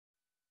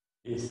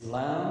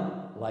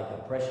Islam, like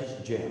a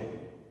precious gem,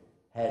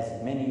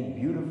 has many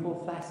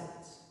beautiful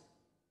facets.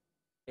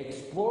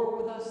 Explore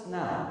with us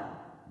now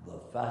the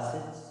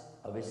facets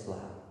of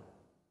Islam.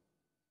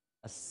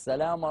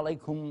 Assalamu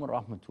alaikum wa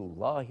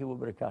rahmatullahi wa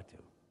barakatuh.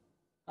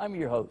 I'm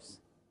your host,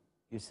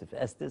 Yusuf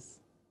Estes.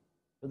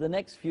 For the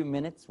next few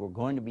minutes, we're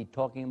going to be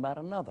talking about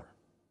another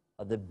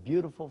of the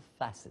beautiful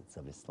facets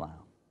of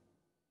Islam.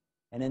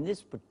 And in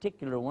this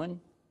particular one,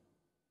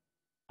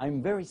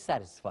 I'm very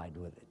satisfied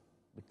with it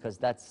because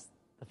that's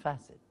the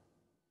facet.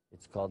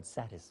 It's called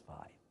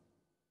satisfy.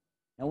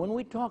 Now, when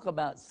we talk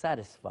about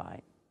satisfy,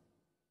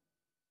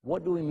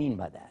 what do we mean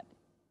by that?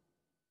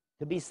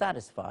 To be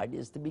satisfied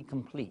is to be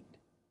complete.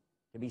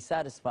 To be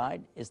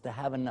satisfied is to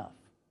have enough.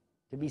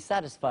 To be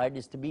satisfied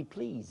is to be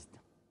pleased.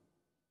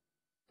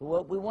 So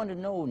what we want to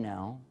know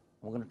now,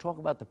 we're going to talk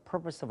about the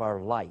purpose of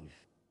our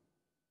life.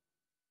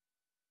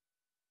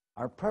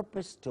 Our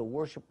purpose to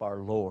worship our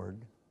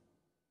Lord,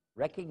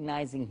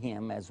 recognizing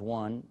Him as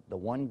one, the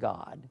one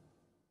God,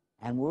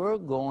 and we're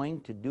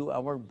going to do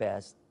our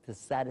best to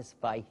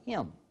satisfy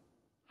Him.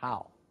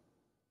 How?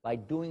 By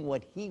doing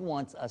what He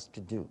wants us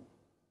to do.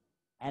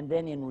 And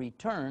then in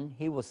return,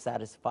 He will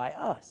satisfy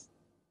us.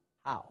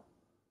 How?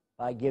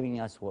 By giving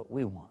us what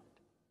we want.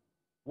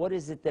 What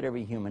is it that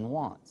every human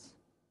wants?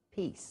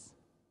 Peace.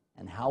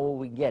 And how will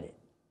we get it?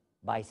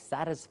 By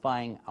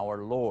satisfying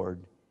our Lord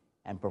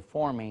and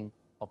performing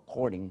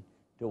according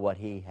to what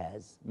He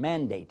has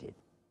mandated.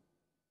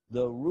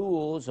 The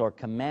rules or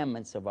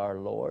commandments of our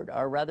Lord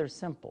are rather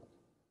simple.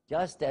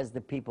 Just as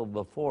the people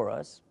before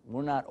us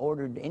were not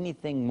ordered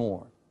anything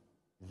more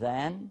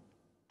than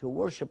to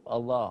worship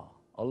Allah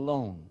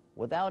alone,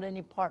 without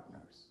any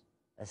partners.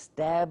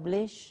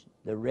 Establish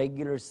the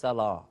regular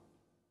salah,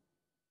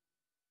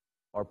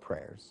 or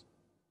prayers,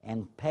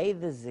 and pay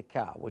the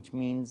zakah, which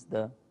means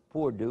the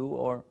poor due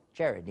or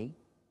charity.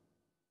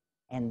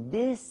 And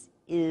this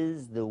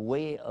is the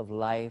way of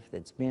life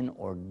that's been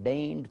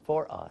ordained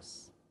for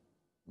us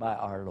by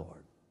our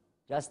Lord,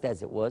 just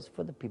as it was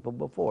for the people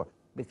before.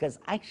 Because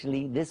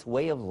actually, this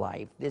way of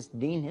life, this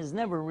deen, has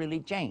never really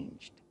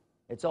changed.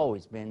 It's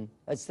always been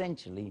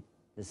essentially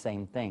the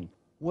same thing.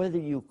 Whether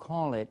you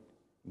call it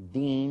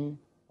deen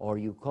or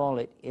you call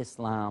it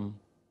Islam,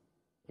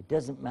 it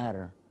doesn't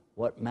matter.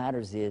 What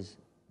matters is,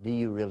 do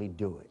you really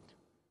do it?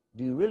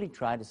 Do you really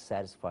try to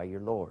satisfy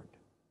your Lord?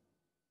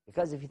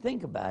 Because if you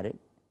think about it,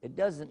 it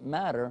doesn't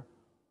matter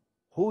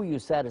who you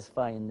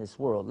satisfy in this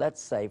world.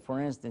 Let's say,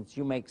 for instance,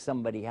 you make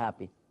somebody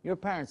happy. Your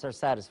parents are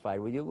satisfied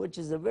with you, which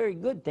is a very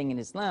good thing in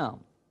Islam.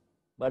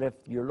 But if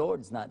your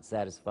Lord's not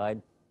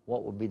satisfied,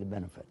 what will be the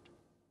benefit?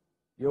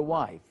 Your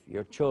wife,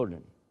 your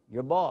children,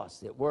 your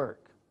boss at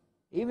work,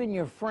 even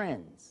your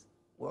friends.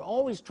 We're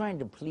always trying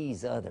to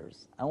please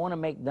others. I want to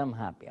make them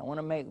happy. I want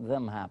to make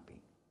them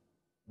happy.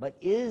 But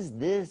is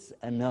this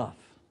enough?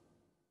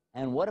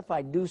 And what if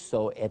I do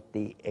so at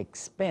the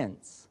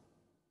expense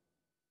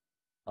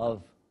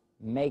of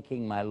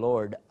making my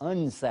Lord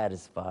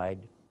unsatisfied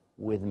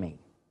with me?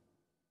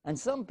 And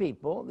some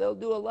people, they'll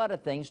do a lot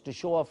of things to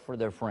show off for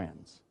their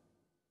friends.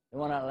 They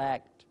want to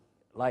act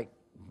like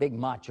big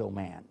macho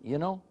man, you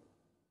know?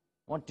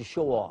 Want to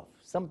show off.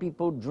 Some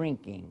people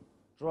drinking,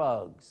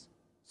 drugs,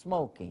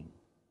 smoking,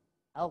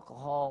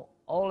 alcohol,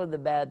 all of the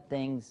bad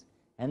things,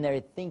 and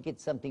they think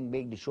it's something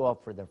big to show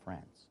off for their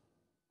friends.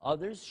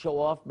 Others show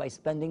off by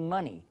spending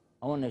money.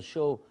 I want to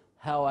show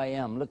how I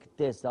am. Look at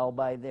this, I'll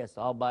buy this,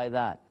 I'll buy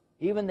that.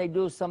 Even they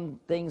do some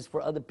things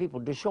for other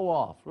people to show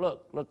off.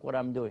 Look what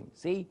I'm doing.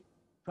 See?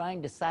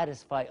 Trying to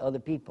satisfy other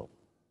people.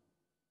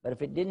 But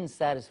if it didn't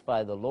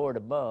satisfy the Lord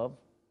above,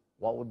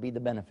 what would be the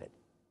benefit?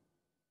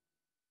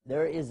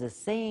 There is a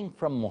saying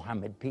from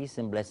Muhammad, peace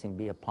and blessing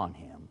be upon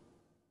him,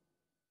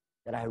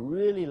 that I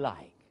really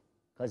like,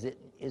 because it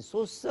is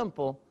so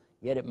simple,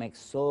 yet it makes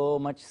so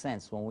much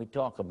sense when we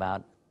talk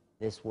about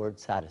this word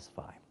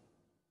satisfy.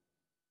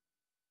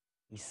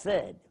 He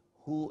said,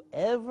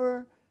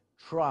 whoever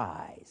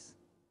tries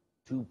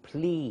to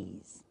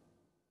please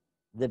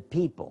the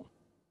people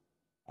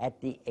at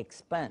the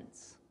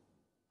expense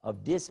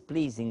of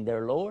displeasing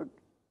their Lord,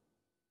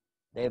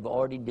 they've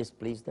already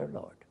displeased their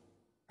Lord.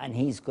 And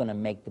He's going to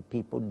make the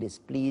people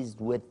displeased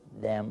with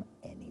them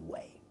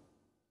anyway.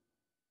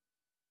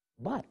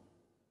 But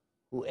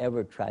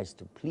whoever tries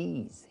to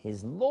please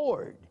his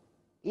Lord,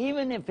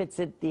 even if it's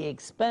at the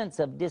expense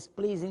of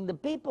displeasing the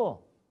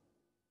people,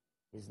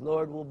 his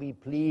Lord will be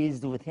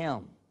pleased with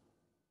him.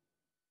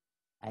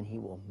 And He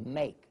will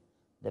make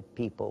the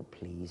people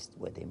pleased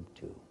with him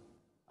too.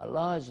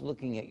 Allah is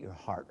looking at your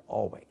heart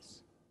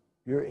always.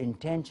 Your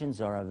intentions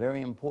are a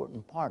very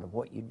important part of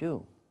what you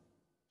do.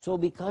 So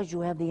because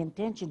you have the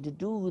intention to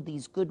do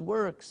these good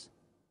works,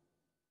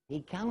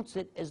 He counts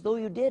it as though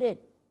you did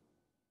it,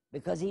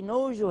 because He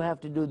knows you have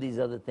to do these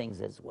other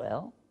things as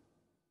well.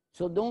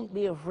 So don't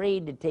be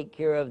afraid to take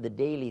care of the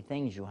daily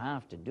things you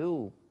have to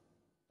do,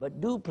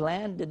 but do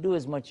plan to do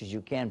as much as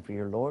you can for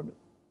your Lord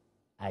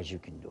as you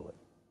can do it.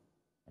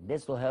 And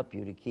this will help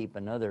you to keep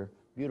another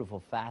beautiful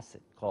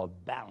facet called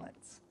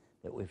balance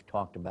that we've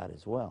talked about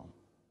as well.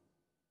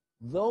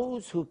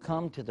 Those who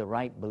come to the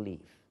right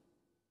belief,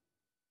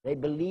 they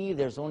believe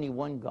there's only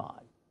one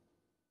God,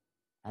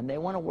 and they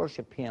want to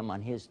worship Him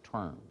on His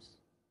terms.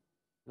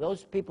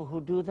 Those people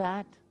who do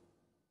that,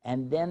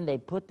 and then they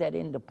put that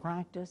into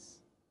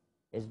practice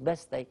as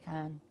best they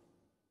can,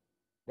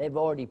 they've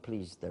already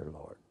pleased their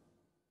Lord.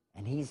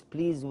 And He's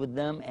pleased with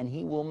them, and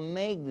He will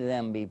make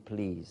them be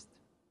pleased.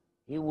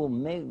 He will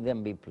make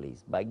them be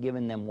pleased by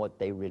giving them what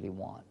they really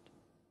want.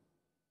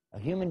 A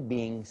human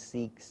being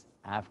seeks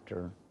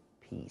after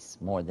peace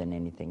more than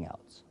anything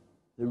else.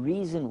 The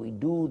reason we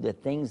do the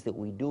things that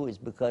we do is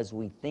because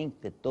we think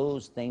that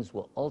those things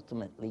will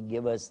ultimately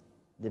give us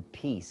the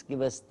peace,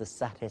 give us the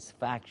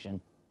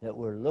satisfaction that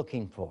we're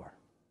looking for.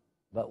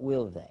 But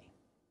will they?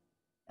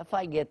 If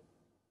I get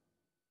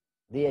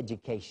the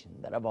education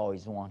that I've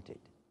always wanted,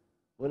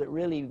 will it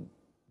really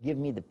give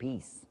me the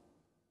peace?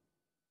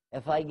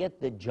 If I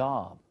get the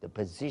job, the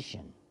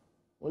position,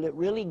 will it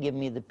really give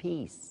me the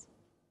peace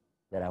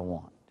that I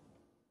want?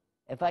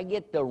 If I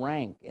get the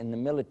rank in the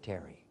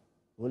military,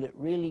 will it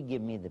really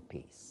give me the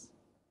peace?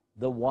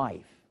 The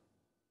wife,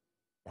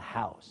 the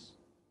house,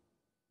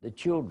 the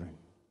children,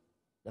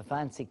 the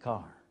fancy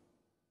car.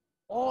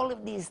 All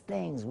of these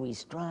things we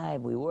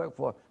strive, we work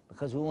for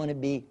because we want to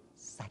be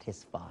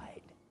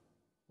satisfied.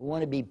 We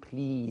want to be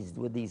pleased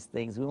with these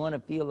things. We want to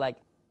feel like,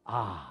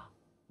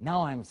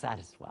 now I'm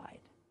satisfied.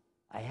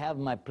 I have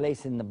my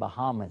place in the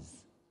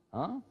Bahamas.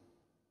 I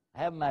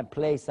have my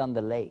place on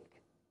the lake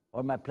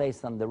or my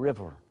place on the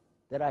river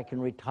that I can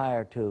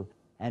retire to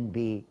and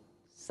be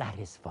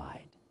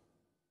satisfied.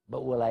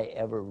 But will I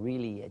ever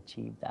really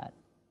achieve that?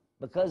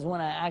 Because when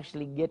I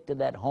actually get to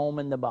that home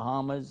in the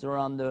Bahamas or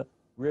on the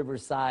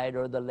riverside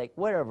or the lake,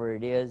 wherever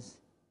it is,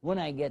 when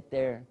I get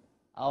there,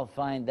 I'll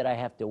find that I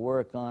have to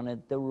work on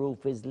it. The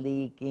roof is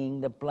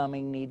leaking, the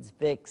plumbing needs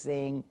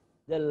fixing,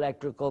 the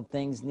electrical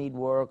things need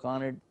work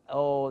on it.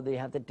 Oh, they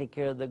have to take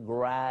care of the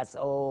grass.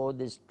 Oh,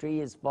 this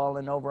tree is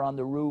falling over on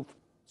the roof.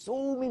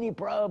 So many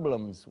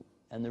problems.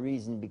 And the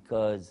reason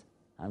because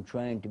I'm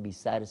trying to be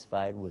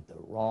satisfied with the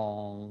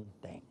wrong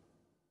thing.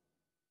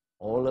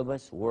 All of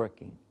us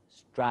working,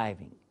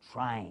 striving,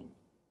 trying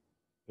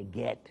to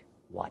get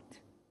what?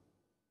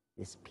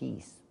 This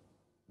peace,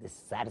 this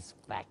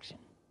satisfaction.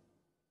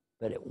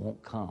 But it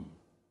won't come.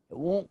 It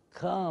won't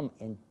come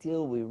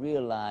until we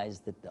realize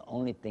that the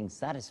only thing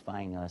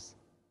satisfying us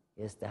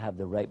is to have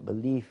the right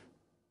belief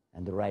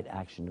and the right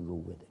action to go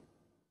with it.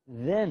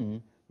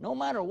 Then, no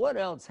matter what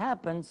else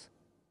happens,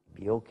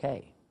 be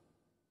okay.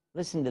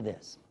 Listen to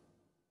this.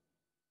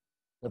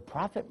 The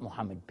Prophet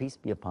Muhammad, peace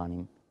be upon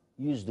him,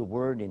 used a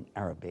word in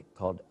Arabic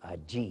called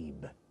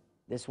ajib.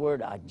 This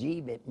word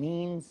ajib, it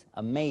means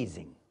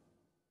amazing.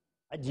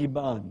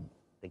 Ajiban.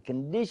 The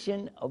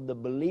condition of the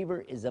believer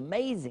is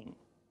amazing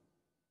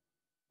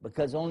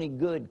because only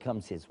good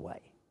comes his way.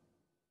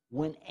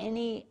 When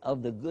any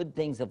of the good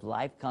things of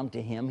life come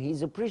to him,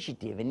 he's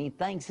appreciative and he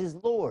thanks his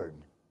Lord.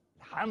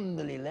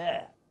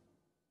 Alhamdulillah.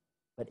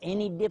 But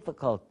any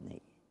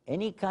difficulty,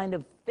 any kind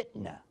of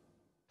fitna,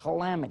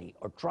 calamity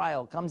or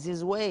trial comes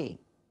his way,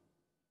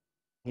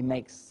 he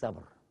makes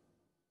sabr.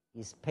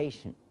 He's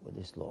patient with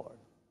his Lord.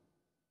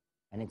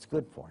 And it's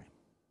good for him.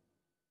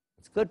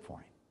 It's good for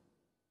him.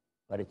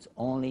 But it's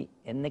only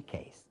in the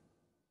case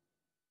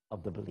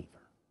of the believer.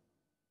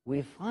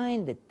 We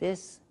find that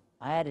this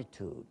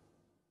attitude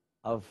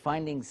of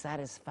finding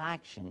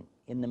satisfaction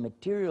in the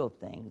material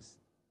things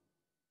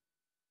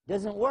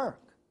doesn't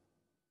work.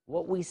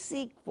 What we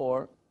seek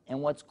for in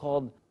what's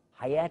called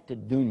hayat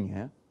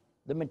dunya,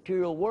 the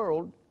material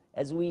world,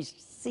 as we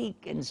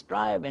seek and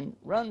strive and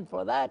run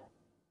for that,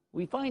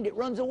 we find it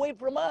runs away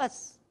from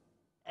us.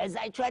 As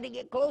I try to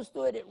get close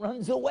to it, it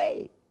runs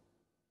away.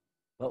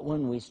 But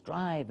when we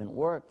strive and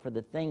work for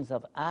the things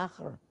of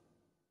akhir,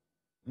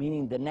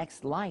 meaning the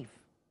next life,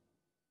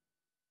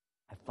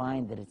 I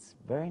find that it's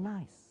very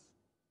nice.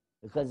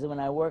 Because when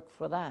I work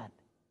for that,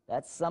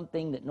 that's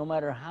something that no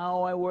matter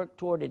how I work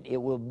toward it, it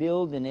will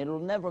build and it'll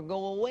never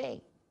go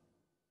away.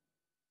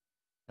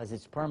 Because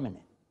it's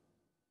permanent.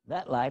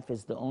 That life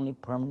is the only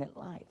permanent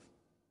life.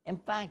 In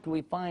fact,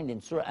 we find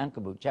in Surah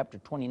Ankabut, chapter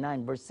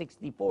 29, verse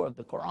 64 of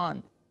the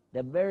Quran,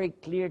 the very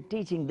clear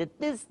teaching that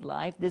this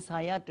life, this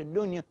hayat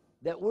dunya,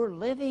 that we're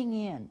living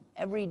in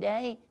every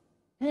day,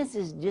 this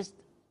is just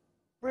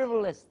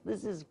frivolous.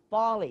 This is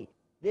folly.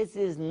 This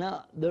is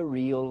not the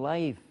real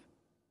life.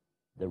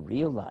 The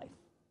real life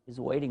is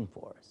waiting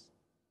for us,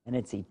 and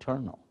it's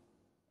eternal,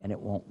 and it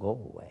won't go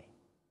away.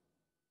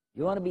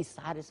 You want to be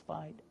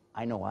satisfied?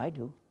 I know I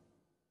do.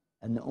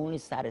 And the only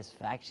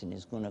satisfaction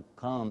is going to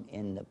come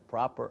in the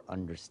proper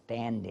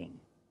understanding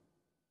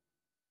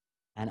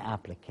and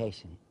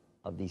application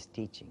of these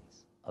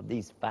teachings, of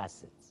these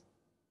facets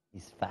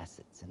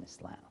in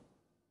Islam.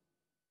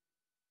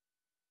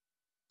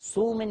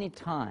 So many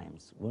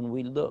times when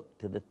we look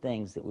to the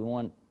things that we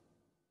want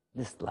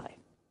this life,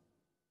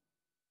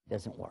 it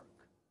doesn't work.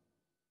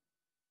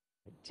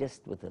 But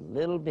just with a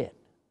little bit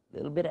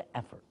of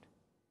effort,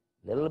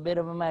 a little bit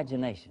of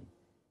imagination,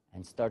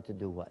 and start to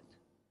do what?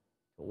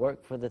 To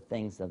work for the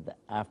things of the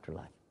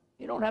afterlife.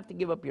 You don't have to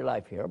give up your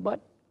life here,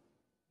 but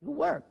You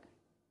work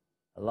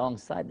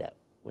alongside that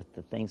with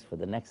the things for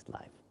the next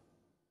life.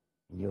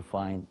 And you'll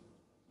find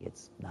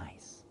it's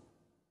nice,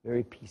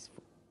 very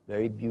peaceful,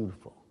 very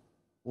beautiful.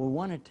 We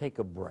want to take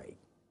a break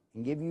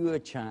and give you a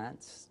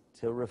chance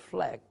to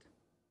reflect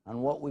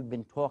on what we've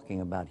been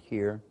talking about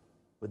here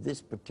with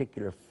this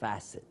particular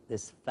facet,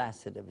 this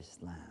facet of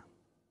Islam.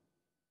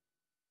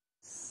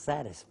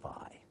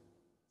 Satisfy,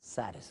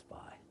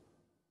 satisfy.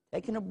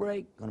 Taking a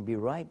break, going to be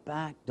right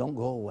back. Don't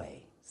go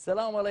away.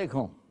 Assalamu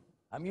alaikum.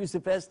 I'm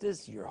Yusuf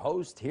Estes, your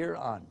host here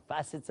on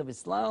Facets of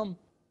Islam.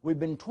 We've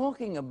been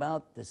talking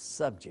about the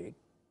subject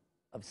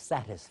of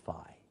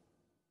satisfy.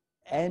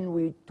 And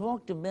we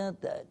talked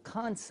about the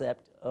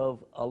concept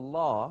of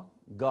Allah,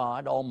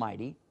 God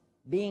Almighty,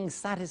 being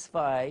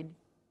satisfied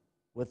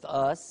with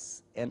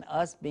us and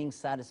us being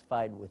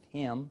satisfied with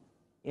Him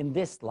in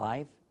this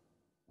life.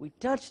 We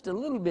touched a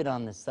little bit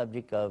on the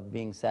subject of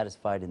being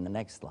satisfied in the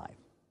next life.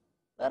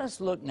 Let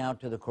us look now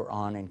to the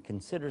Quran and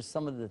consider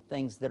some of the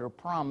things that are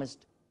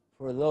promised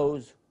for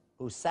those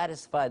who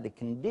satisfy the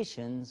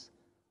conditions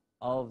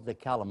of the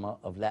kalima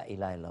of La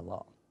ilaha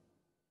illallah.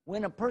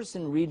 When a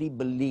person really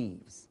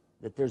believes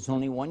that there's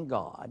only one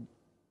God,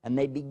 and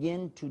they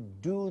begin to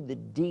do the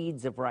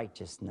deeds of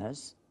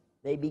righteousness,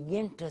 they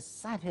begin to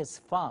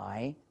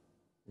satisfy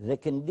the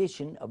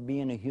condition of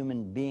being a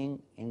human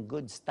being in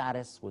good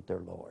status with their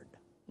Lord.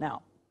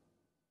 Now,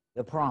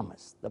 the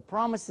promise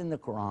in the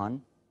Quran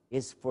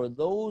is for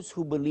those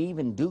who believe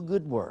and do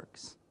good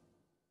works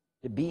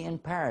to be in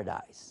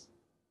paradise,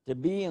 to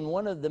be in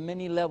one of the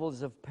many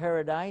levels of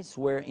paradise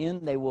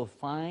wherein they will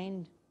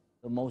find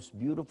the most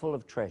beautiful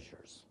of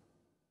treasures.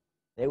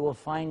 They will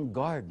find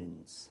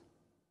gardens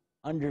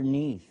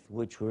underneath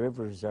which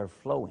rivers are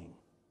flowing.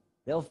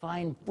 They'll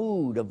find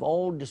food of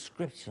all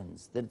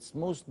descriptions that's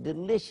most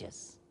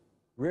delicious,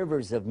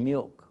 rivers of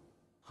milk,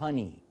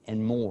 honey,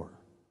 and more.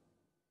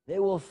 They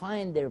will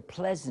find their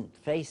pleasant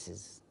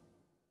faces.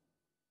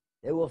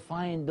 They will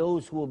find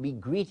those who will be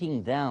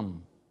greeting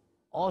them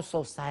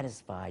also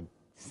satisfied,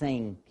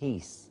 saying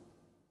peace,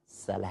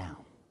 salam,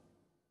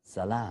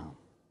 salam,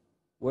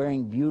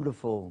 wearing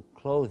beautiful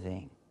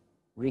clothing,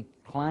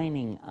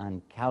 reclining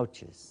on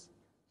couches,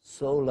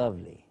 so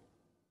lovely,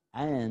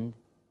 and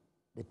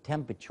the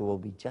temperature will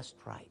be just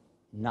right,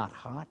 not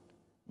hot,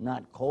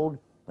 not cold,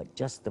 but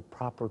just the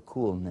proper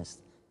coolness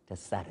to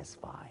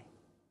satisfy.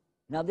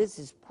 Now this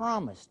is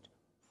promised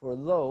for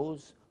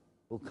those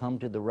who come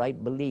to the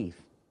right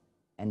belief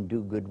and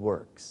do good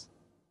works.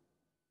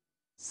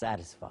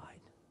 Satisfied.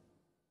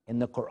 In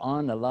the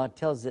Quran, Allah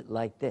tells it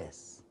like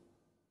this.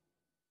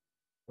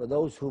 For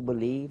those who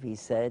believe, He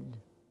said,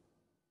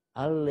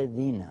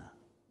 Alladina,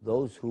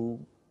 those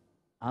who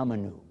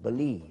amanu,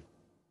 believe,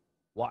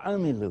 wa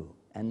amilu,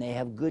 and they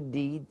have good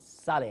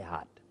deeds,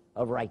 salihat,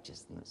 of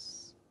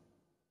righteousness.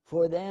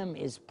 For them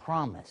is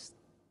promised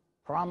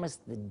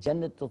the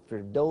Jannatul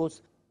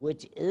Firdaus,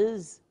 which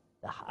is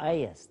the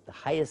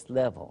highest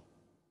level.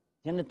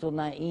 Jannatul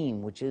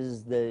Na'im, which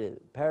is the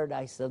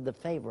paradise of the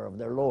favor of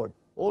their Lord.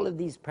 All of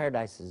these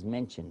paradises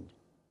mentioned,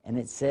 and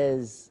it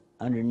says,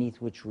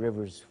 underneath which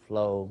rivers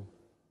flow,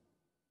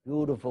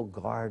 beautiful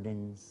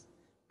gardens,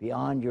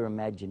 beyond your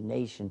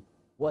imagination,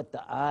 what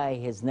the eye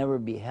has never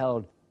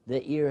beheld,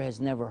 the ear has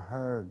never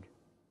heard,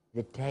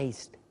 the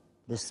taste,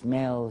 the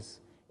smells,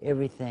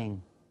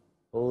 everything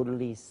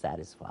totally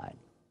satisfied.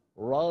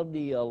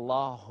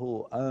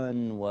 Radiyallahu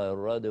an wa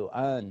radu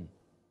an.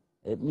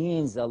 It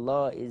means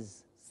Allah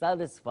is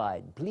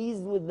satisfied,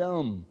 pleased with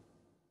them,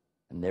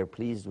 and they're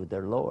pleased with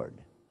their Lord.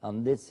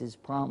 And this is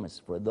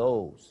promised for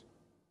those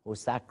who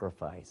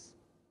sacrifice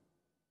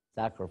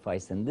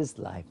in this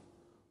life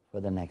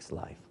for the next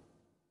life.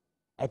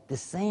 At the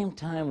same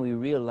time, we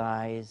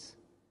realize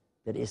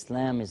that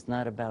Islam is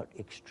not about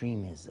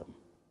extremism.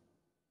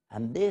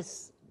 And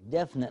this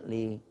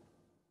definitely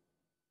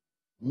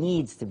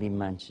needs to be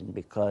mentioned,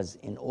 because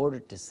in order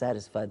to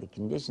satisfy the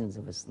conditions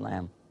of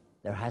Islam,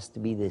 there has to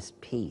be this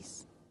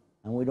peace.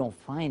 And we don't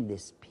find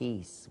this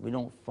peace. We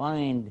don't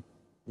find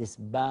this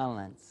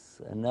balance,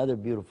 another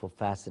beautiful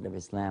facet of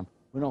Islam.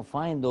 We don't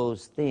find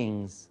those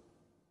things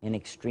in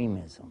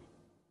extremism.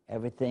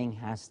 Everything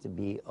has to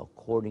be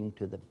according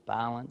to the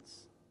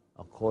balance,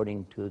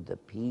 according to the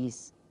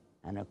peace,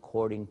 and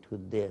according to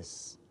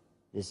this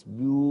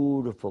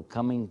beautiful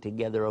coming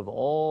together of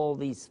all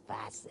these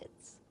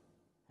facets.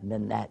 And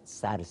then that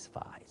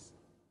satisfies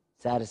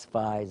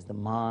the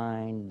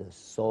mind, the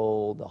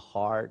soul, the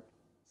heart,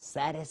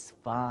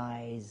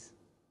 satisfies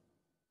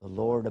the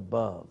Lord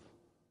above.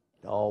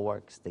 It all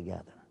works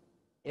together.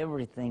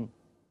 Everything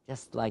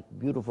just like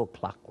beautiful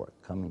clockwork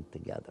coming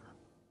together.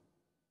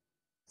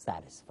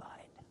 Satisfied.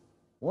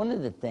 One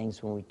of the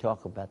things when we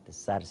talk about the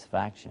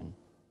satisfaction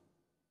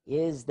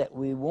is that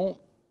we won't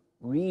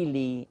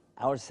really,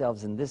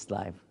 ourselves in this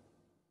life,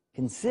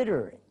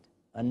 consider it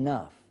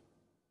enough.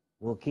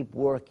 We'll keep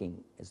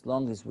working as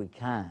long as we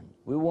can.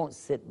 We won't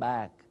sit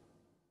back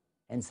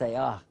and say,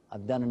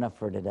 I've done enough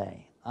for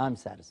today. I'm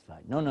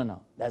satisfied.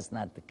 No. That's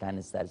not the kind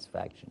of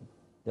satisfaction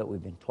that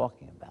we've been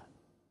talking about.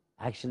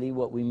 Actually,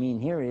 what we mean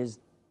here is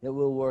that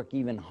we'll work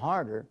even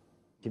harder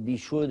to be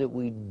sure that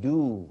we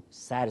do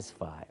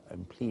satisfy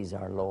and please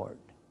our Lord.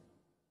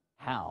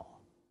 How?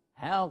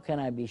 How can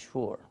I be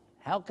sure?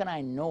 How can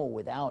I know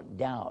without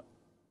doubt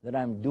that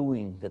I'm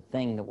doing the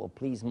thing that will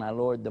please my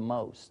Lord the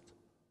most?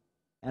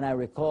 And I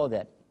recall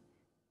that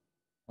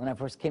when I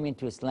first came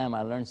into Islam,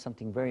 I learned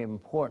something very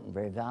important,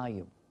 very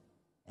valuable.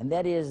 And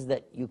that is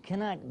that you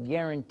cannot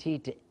guarantee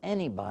to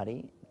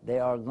anybody they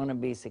are going to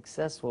be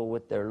successful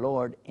with their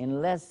Lord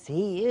unless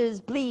He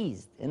is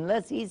pleased,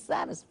 unless He's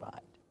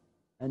satisfied.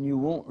 And you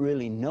won't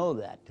really know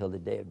that till the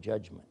day of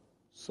judgment.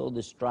 So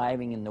the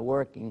striving and the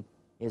working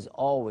is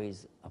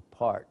always a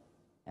part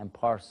and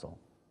parcel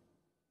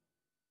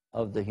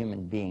of the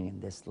human being in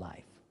this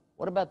life.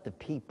 What about the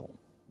people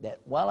that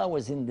while I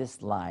was in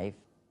this life,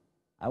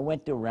 I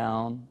went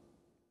around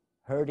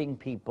hurting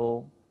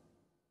people,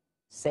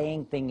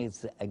 saying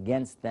things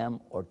against them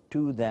or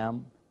to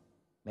them,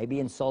 maybe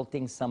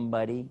insulting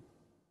somebody,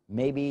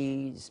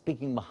 maybe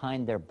speaking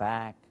behind their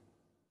back,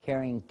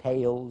 carrying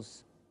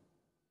tales.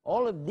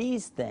 All of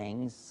these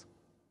things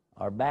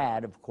are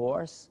bad, of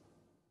course,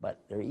 but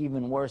they're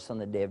even worse on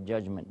the day of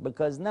judgment.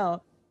 Because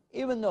now,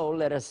 even though,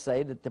 let us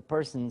say, that the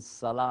person's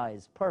salah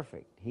is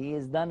perfect, he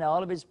has done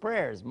all of his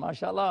prayers,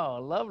 mashallah,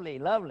 lovely,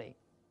 lovely,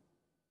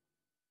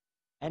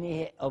 and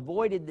he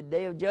avoided the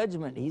day of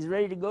judgment, he's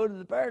ready to go to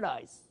the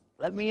paradise.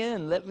 Let me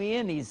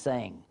in, he's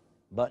saying.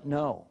 But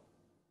no,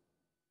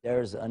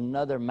 there's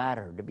another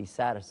matter to be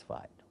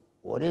satisfied.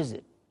 What is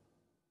it?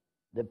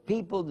 The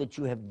people that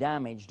you have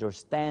damaged are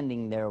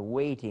standing there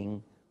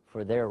waiting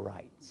for their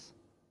rights.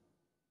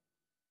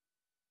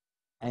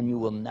 And you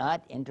will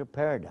not enter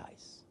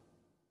paradise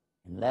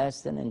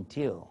unless and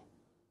until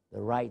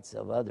the rights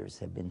of others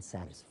have been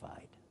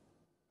satisfied.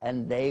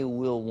 And they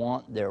will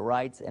want their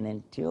rights, and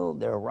until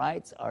their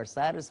rights are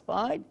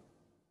satisfied,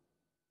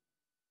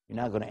 you're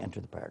not going to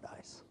enter the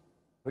paradise.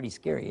 Pretty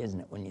scary,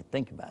 isn't it, when you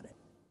think about it?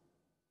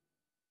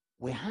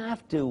 We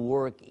have to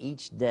work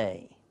each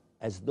day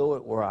as though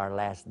it were our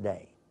last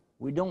day.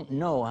 We don't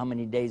know how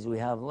many days we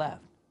have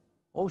left.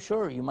 Oh,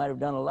 sure, you might have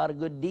done a lot of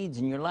good deeds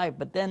in your life,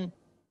 but then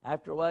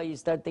after a while you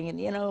start thinking,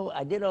 you know,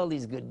 I did all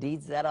these good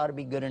deeds, that ought to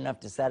be good enough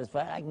to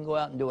satisfy. I can go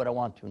out and do what I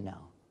want to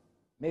now.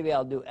 Maybe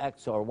I'll do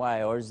X or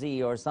Y or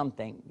Z or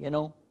something, you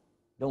know.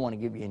 Don't want to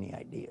give you any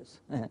ideas.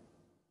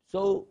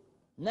 So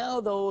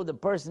now, though, the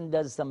person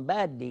does some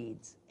bad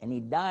deeds and he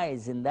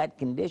dies in that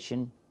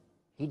condition,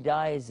 he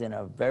dies in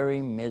a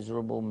very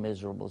miserable,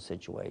 miserable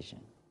situation.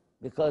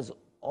 Because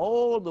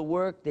all the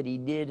work that he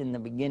did in the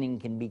beginning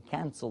can be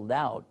canceled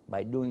out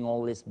by doing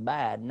all this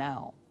bad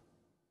now.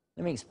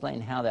 Let me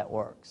explain how that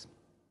works,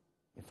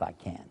 if I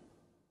can.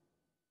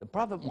 The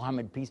Prophet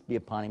Muhammad, peace be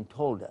upon him,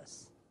 told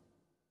us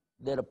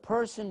that a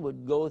person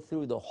would go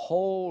through the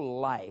whole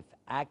life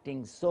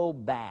acting so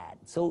bad,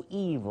 so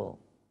evil,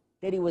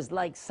 that he was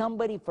like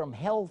somebody from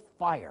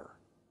hellfire.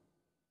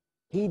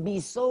 He'd be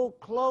so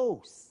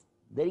close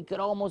that he could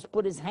almost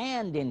put his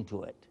hand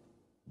into it.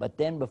 But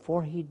then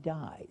before he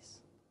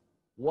dies,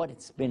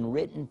 what's been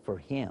written for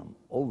him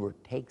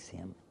overtakes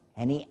him,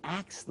 and he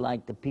acts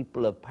like the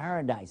people of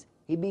paradise.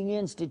 He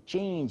begins to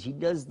change. He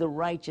does the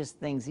righteous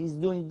things. He's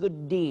doing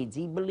good deeds.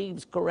 He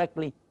believes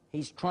correctly.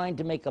 He's trying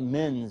to make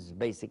amends,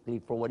 basically,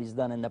 for what he's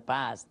done in the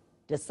past,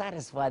 to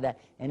satisfy that.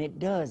 And it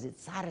does. It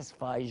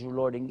satisfies your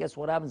Lord. And guess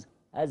what happens?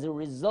 As a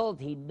result,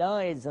 he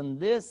dies in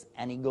this,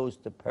 and he goes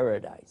to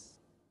paradise.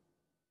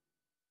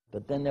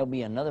 But then there'll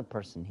be another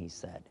person, he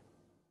said,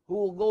 who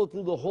will go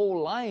through the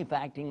whole life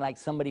acting like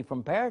somebody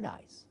from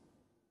paradise,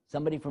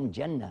 somebody from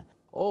Jannah.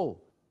 Oh,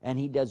 and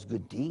he does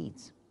good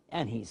deeds,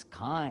 and he's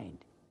kind,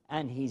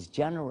 and he's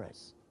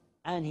generous,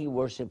 and he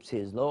worships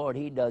his Lord.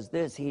 He does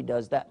this, he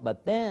does that.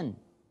 But then,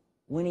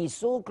 when he's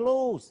so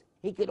close,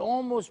 he could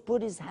almost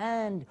put his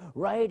hand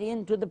right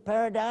into the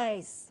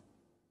paradise.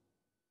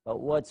 But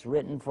what's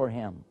written for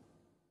him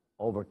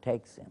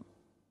overtakes him.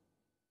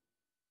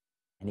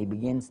 And he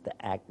begins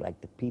to act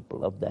like the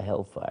people of the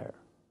hellfire,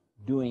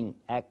 doing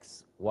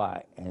X,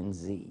 Y, and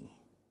Z,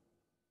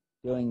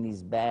 doing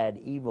these bad,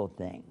 evil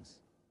things,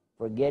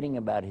 forgetting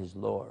about his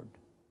Lord,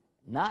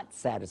 not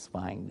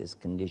satisfying this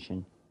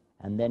condition,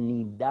 and then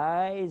he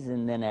dies,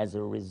 and then as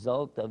a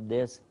result of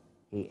this,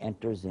 he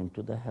enters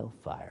into the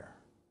hellfire.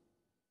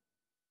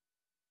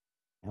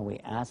 And we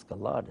ask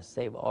Allah to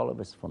save all of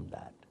us from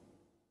that.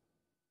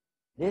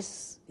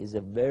 This is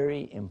a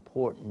very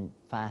important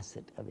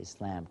facet of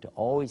Islam, to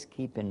always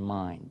keep in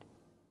mind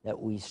that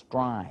we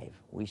strive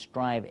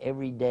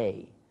every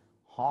day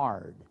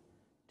hard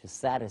to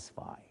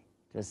satisfy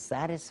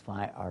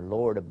our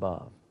Lord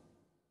above.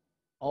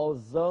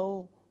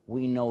 Although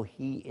we know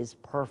He is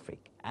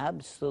perfect,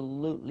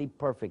 absolutely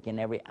perfect in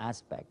every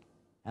aspect,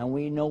 and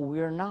we know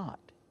we're not,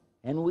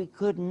 and we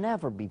could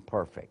never be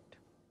perfect.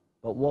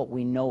 But what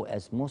we know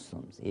as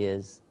Muslims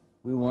is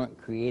we weren't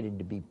created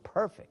to be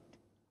perfect.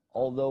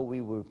 Although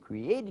we were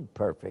created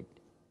perfect,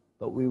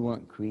 but we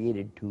weren't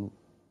created to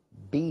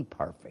be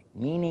perfect,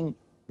 meaning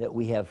that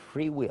we have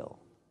free will,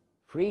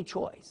 free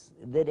choice,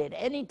 that at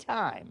any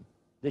time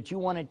that you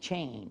want to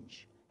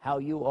change how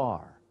you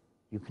are,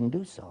 you can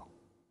do so,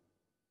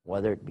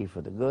 whether it be for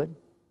the good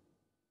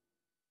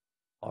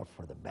or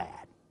for the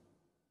bad.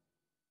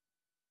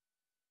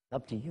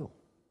 Up to you.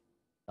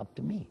 Up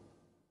to me.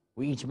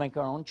 We each make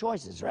our own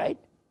choices, right?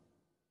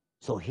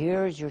 So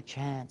here's your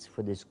chance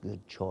for this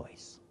good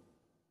choice.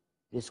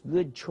 This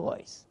good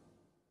choice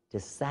to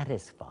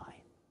satisfy.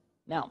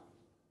 Now,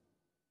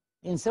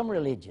 in some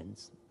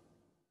religions,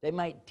 they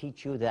might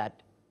teach you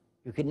that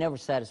you could never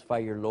satisfy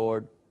your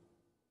Lord,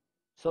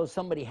 so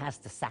somebody has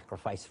to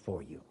sacrifice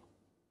for you.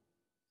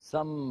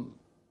 Some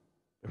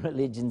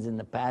religions in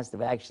the past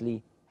have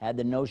actually had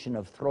the notion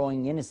of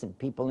throwing innocent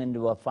people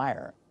into a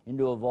fire,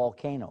 into a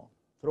volcano,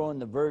 throwing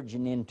the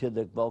virgin into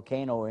the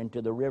volcano or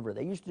into the river.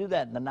 They used to do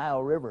that in the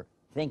Nile River,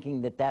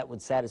 thinking that that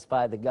would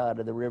satisfy the god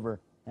of the river,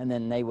 and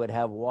then they would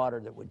have water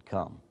that would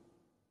come.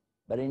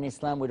 But in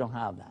Islam, we don't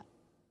have that.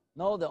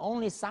 No, the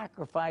only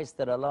sacrifice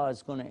that Allah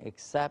is going to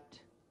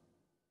accept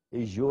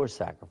is your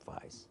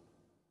sacrifice.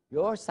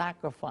 Your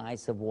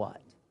sacrifice of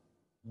what?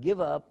 Give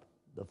up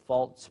the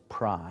false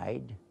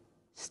pride,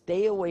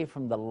 stay away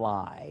from the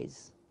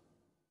lies,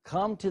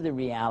 come to the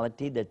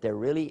reality that there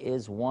really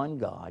is one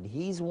God.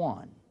 He's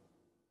one,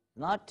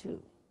 not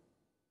two,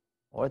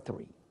 or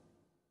three,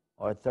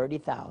 or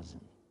 30,000.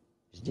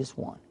 There's just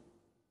one.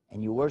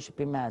 And you worship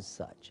Him as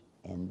such.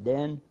 And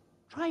then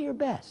try your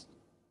best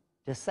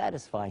to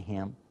satisfy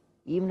Him,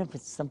 even if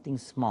it's something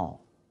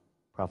small.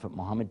 Prophet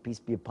Muhammad, peace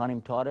be upon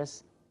him, taught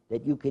us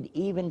that you could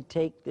even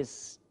take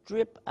this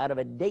strip out of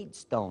a date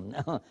stone.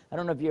 I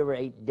don't know if you ever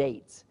ate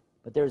dates,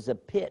 but there's a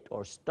pit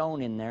or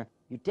stone in there.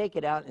 You take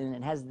it out and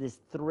it has this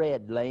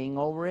thread laying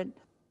over it.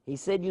 He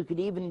said you could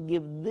even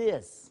give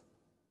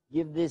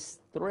this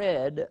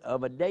thread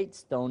of a date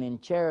stone in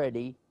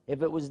charity.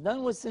 If it was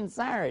done with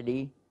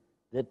sincerity,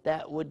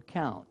 that would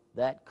count.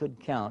 That could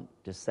count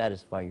to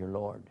satisfy your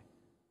Lord.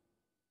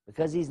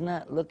 Because He's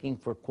not looking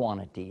for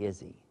quantity, is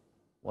He?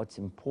 What's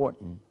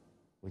important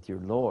with your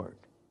Lord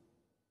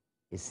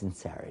is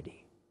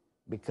sincerity.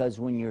 Because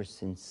when you're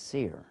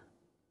sincere,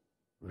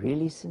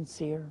 really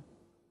sincere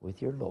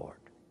with your Lord,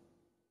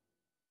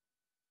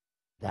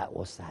 that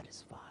will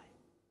satisfy.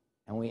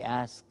 And we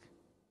ask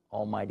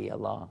Almighty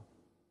Allah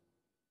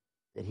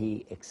that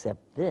He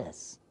accept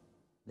this,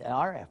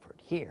 our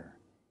effort here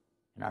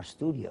in our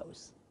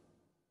studios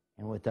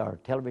and with our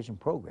television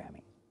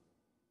programming.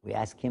 We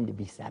ask Him to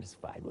be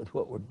satisfied with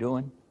what we're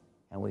doing,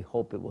 and we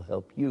hope it will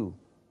help you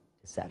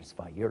to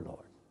satisfy your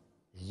Lord.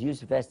 This is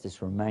Yusuf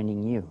Estes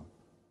reminding you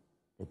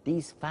that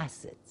these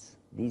facets,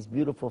 these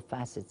beautiful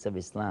facets of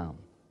Islam,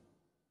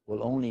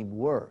 will only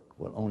work,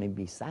 will only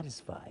be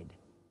satisfied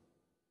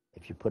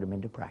if you put them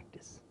into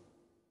practice.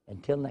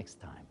 Until next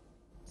time,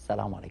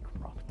 Assalamu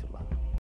alaikum wa rahmatullah.